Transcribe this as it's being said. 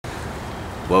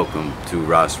Welcome to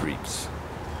RasReaps,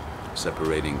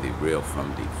 separating the real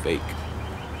from the fake.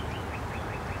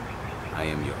 I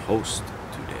am your host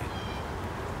today,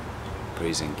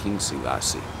 praising King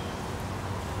Selassie,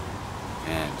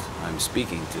 and I'm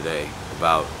speaking today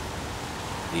about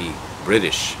the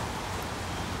British.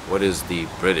 What is the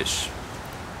British?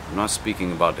 I'm not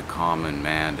speaking about the common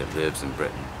man that lives in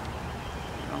Britain.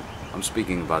 I'm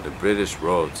speaking about the British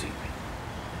royalty,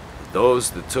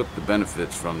 those that took the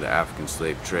benefits from the African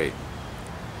slave trade.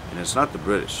 And it's not the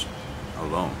British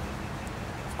alone,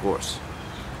 of course.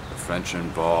 The French are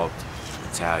involved, the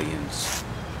Italians,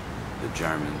 the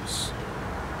Germans,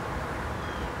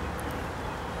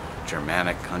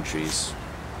 Germanic countries,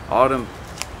 all them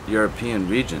European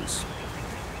regions.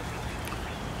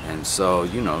 And so,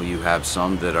 you have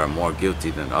some that are more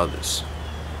guilty than others.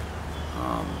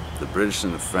 The British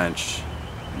and the French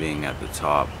being at the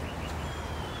top,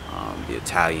 the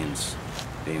Italians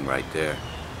being right there.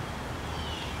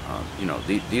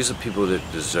 These are people that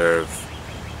deserve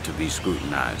to be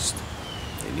scrutinized.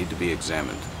 They need to be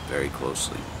examined very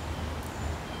closely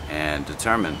and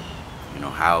determine,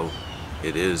 how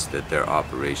it is that their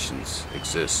operations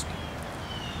exist.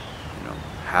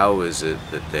 How is it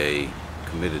that they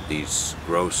committed these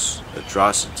gross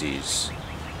atrocities,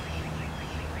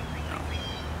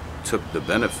 took the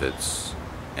benefits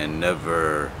and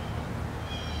never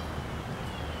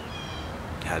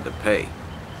had to pay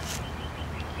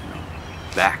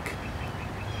back.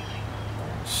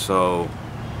 So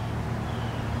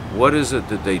what is it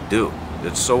that they do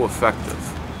that's so effective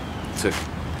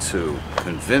to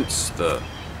convince the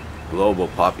global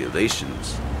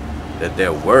populations that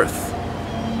they're worth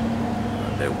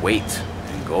their weight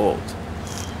in gold?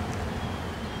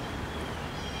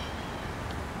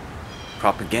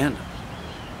 Propaganda.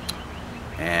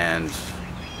 And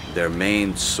their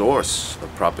main source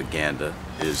of propaganda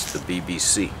is the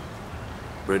BBC,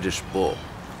 British Bull.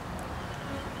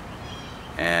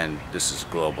 And this is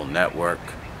global network.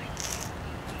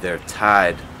 They're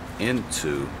tied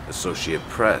into Associated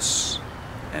Press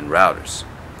and Routers.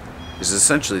 It's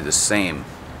essentially the same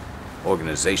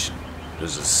organization.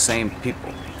 There's the same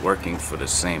people working for the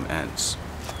same ends.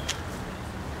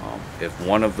 If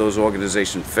one of those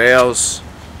organizations fails,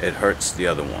 it hurts the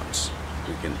other ones.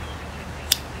 We can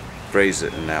phrase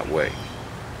it in that way.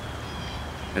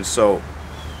 And so,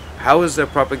 how is their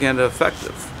propaganda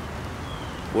effective?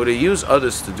 Well, they use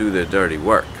others to do their dirty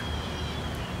work.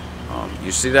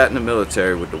 You see that in the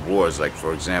military with the wars, like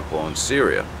for example in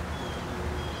Syria.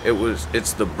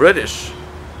 It's the British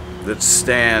that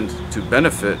stand to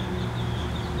benefit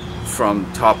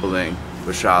from toppling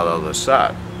Bashar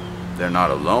al-Assad. They're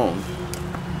not alone,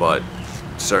 but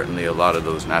certainly a lot of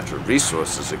those natural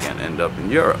resources again end up in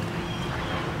Europe.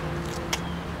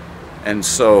 And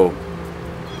so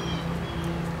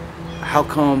how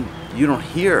come you don't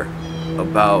hear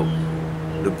about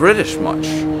the British much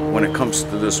when it comes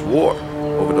to this war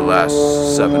over the last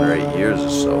 7 or 8 years or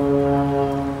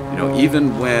so?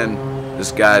 Even when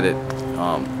this guy that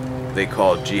they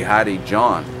called Jihadi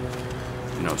John,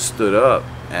 stood up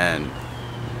and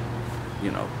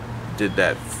did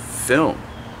that film,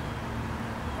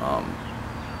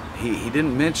 he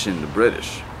didn't mention the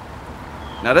British.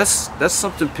 Now that's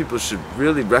something people should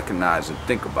really recognize and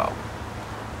think about,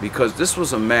 because this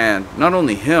was a man, not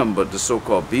only him, but the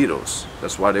so-called Beatles.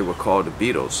 That's why they were called the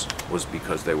Beatles, was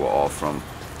because they were all from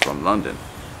London,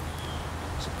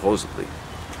 supposedly.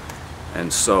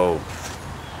 And so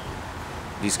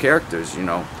these characters,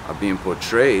 are being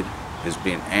portrayed as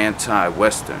being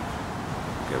anti-Western.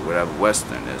 Okay, whatever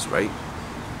Western is, right?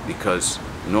 Because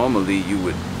normally you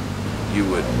would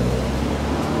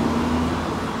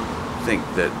think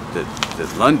that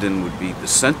London would be the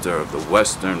center of the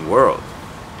Western world.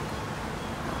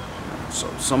 So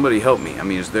somebody help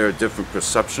me. Is there a different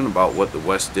perception about what the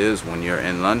West is when you're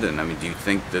in London? Do you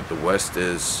think that the West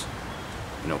is,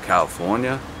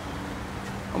 California?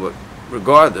 But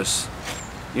regardless,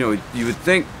 you would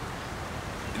think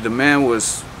the man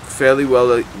was fairly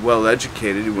well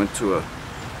educated. He went to a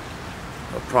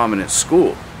prominent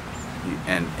school,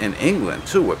 and in England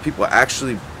too, where people are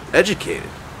actually educated.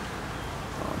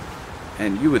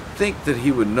 And you would think that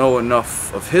he would know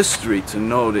enough of history to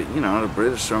know that, the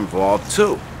British are involved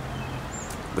too.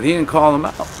 But he didn't call them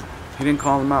out. He didn't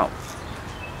call them out.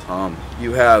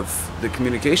 You have the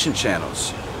communication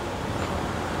channels.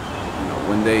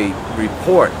 When they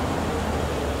report,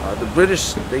 the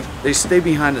British, they stay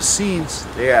behind the scenes.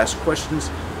 They ask questions.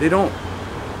 They don't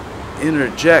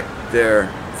interject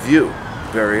their view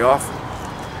very often.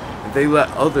 They let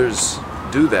others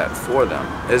do that for them,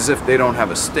 as if they don't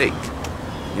have a stake.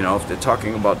 If they're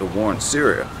talking about the war in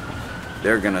Syria,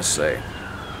 they're going to say,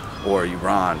 or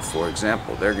Iran, for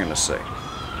example, they're going to say,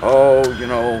 oh, you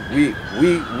know,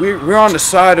 we're on the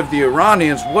side of the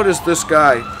Iranians. What is this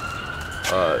guy,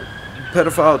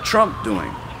 pedophile Trump,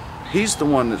 doing? He's the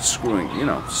one that's screwing, you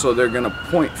know. So they're going to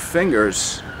point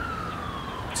fingers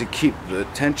to keep the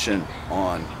attention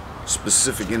on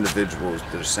specific individuals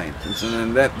that are saying things,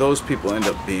 and then those people end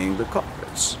up being the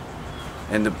culprits,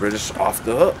 and the British off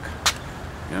the hook.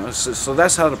 You know, so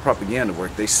that's how the propaganda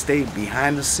worked. They stayed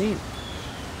behind the scene,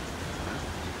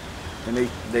 and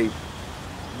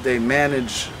they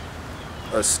manage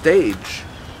a stage,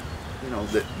 you know,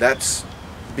 that's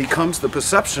becomes the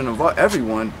perception of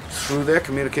everyone through their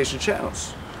communication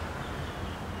channels.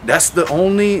 That's the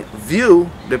only view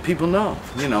that people know.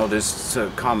 You know, there's a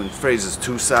common phrase, is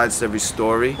 2 sides to every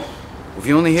story. If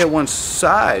you only hear one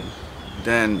side,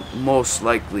 then most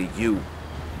likely you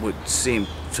would seem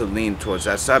to lean towards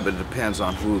that side, but it depends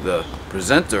on who the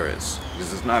presenter is.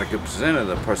 Because it's not a good presenter,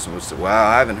 the person would say, well,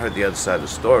 I haven't heard the other side of the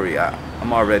story,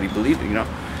 I'm already believing, you know.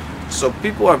 So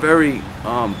people are very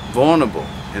vulnerable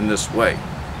in this way.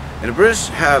 And the British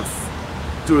have,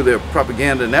 through their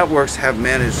propaganda networks, have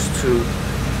managed to,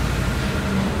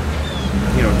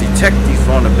 you know, detect these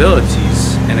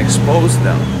vulnerabilities and expose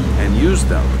them and use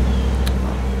them.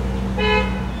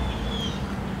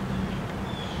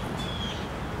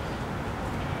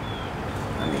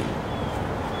 I mean,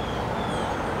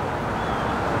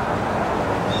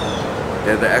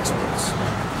 they're the experts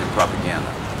in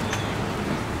propaganda.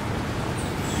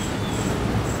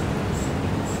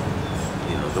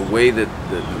 You know, the way that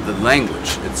the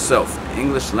language itself, the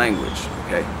English language,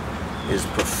 okay, is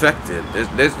perfected.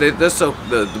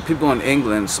 The people in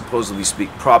England supposedly speak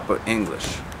proper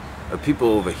English. The people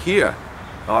over here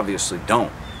obviously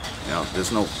don't. You know,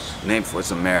 there's no name for it.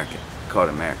 It's American. Called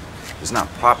American. It's not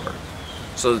proper.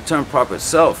 So the term proper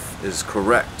itself is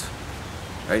correct,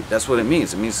 right? That's what it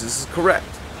means. It means this is correct.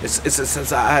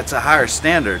 It's a higher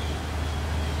standard.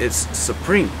 It's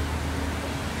supreme,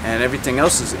 and everything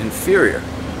else is inferior.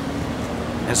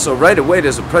 And so right away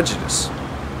there's a prejudice.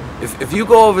 If you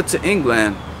go over to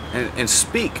England and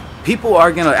speak, people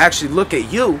are going to actually look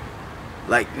at you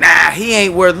like, nah, he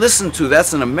ain't worth listening to.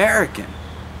 That's an American.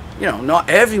 You know, not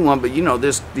everyone, but, you know,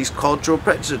 there's these cultural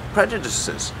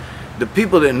prejudices. The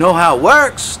people that know how it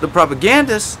works, the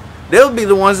propagandists, they'll be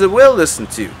the ones that will listen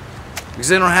to you. Because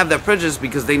they don't have that prejudice,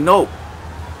 because they know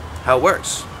how it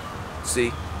works.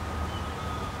 See?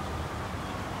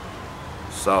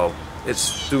 So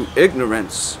it's through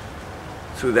ignorance,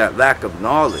 through that lack of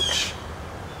knowledge,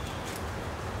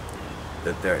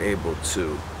 that they're able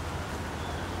to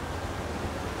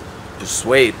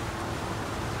persuade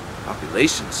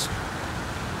populations.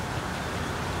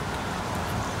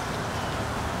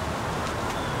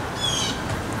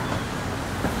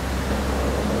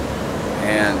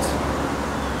 And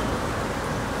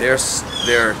their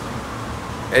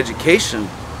education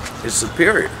is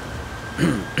superior.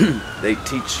 They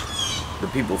teach the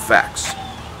people facts.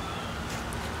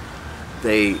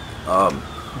 They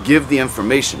give the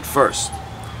information first.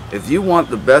 If you want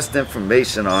the best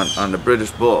information on the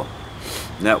British Bull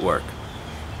network,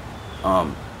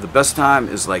 the best time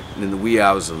is like in the wee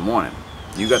hours of the morning.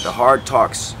 You got the Hard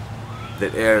Talks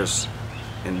that airs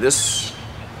in this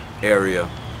area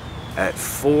at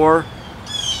 4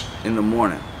 in the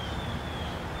morning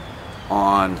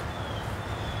on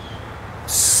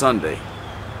Sunday.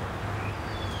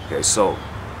 Okay, so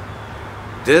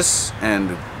this and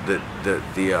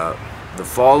the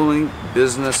following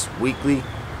Business Weekly,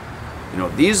 you know,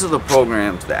 these are the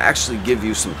programs that actually give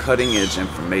you some cutting edge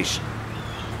information,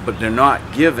 but they're not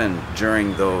given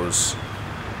during those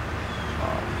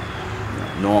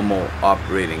normal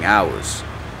operating hours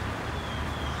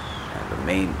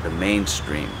and the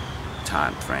mainstream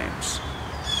time frames.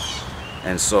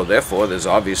 And so therefore there's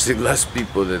obviously less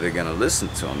people that are going to listen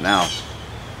to them. Now,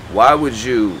 why would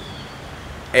you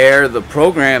air the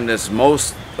program that's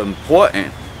most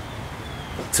important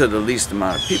to the least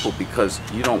amount of people? Because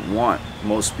you don't want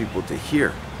most people to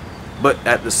hear. But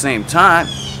at the same time,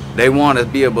 they want to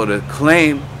be able to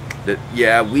claim that,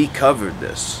 yeah, we covered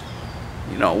this.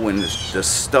 You know, when the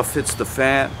stuff hits the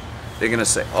fan, they're going to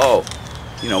say, oh,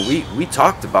 you know, we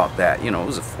talked about that. You know, it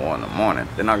was at 4 in the morning.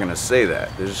 They're not going to say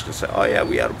that. They're just going to say, oh, yeah,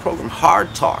 we had a program,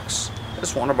 Hard Talks.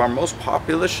 That's one of our most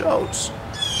popular shows.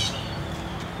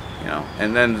 You know,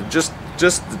 and then just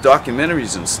the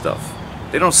documentaries and stuff,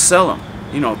 they don't sell them,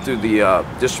 you know, through the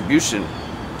distribution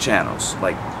channels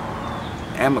like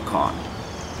Amazon.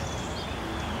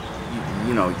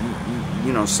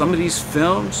 You know, some of these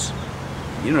films,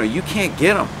 you know, you can't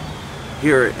get them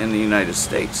here in the United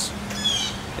States.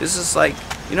 It's just like,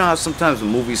 You know how sometimes the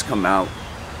movies come out,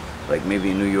 like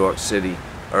maybe in New York City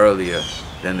earlier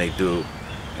than they do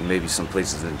in maybe some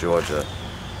places in Georgia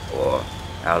or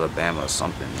Alabama or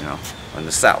something, you know, or in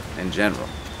the South in general.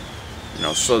 You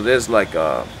know, so there's like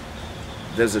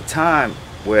there's a time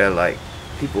where like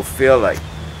people feel like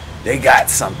they got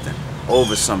something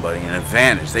over somebody, an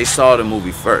advantage. They saw the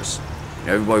movie first.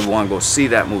 Everybody want to go see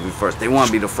that movie first. They want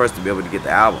to be the first to be able to get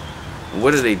the album. And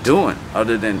what are they doing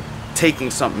other than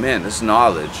taking something in? This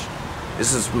knowledge.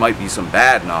 Might be some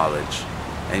bad knowledge,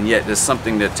 and yet there's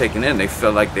something they're taking in. They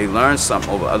feel like they learned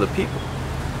something over other people.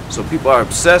 So people are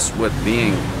obsessed with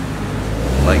being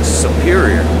like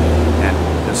superior,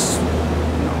 and this,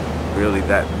 you know, really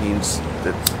that means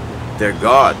that they're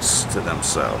gods to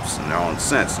themselves in their own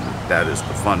sense. And that is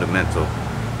the fundamental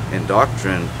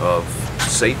doctrine of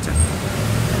Satan.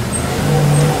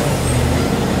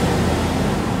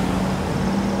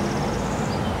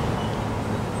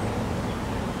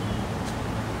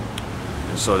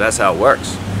 And so that's how it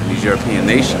works in these European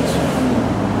nations.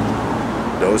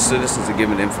 Those citizens are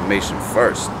given information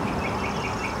first,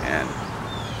 and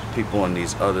people in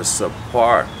these other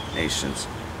subpar nations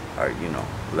are, you know,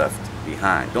 left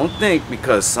behind. Don't think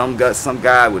because some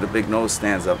guy with a big nose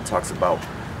stands up and talks about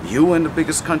you in the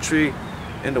biggest country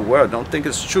in the world. Don't think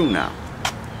it's true now,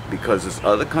 because there's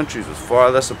other countries with far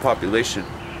lesser population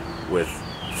with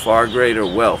far greater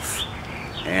wealth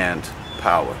and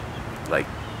power, like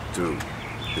through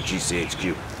the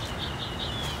GCHQ.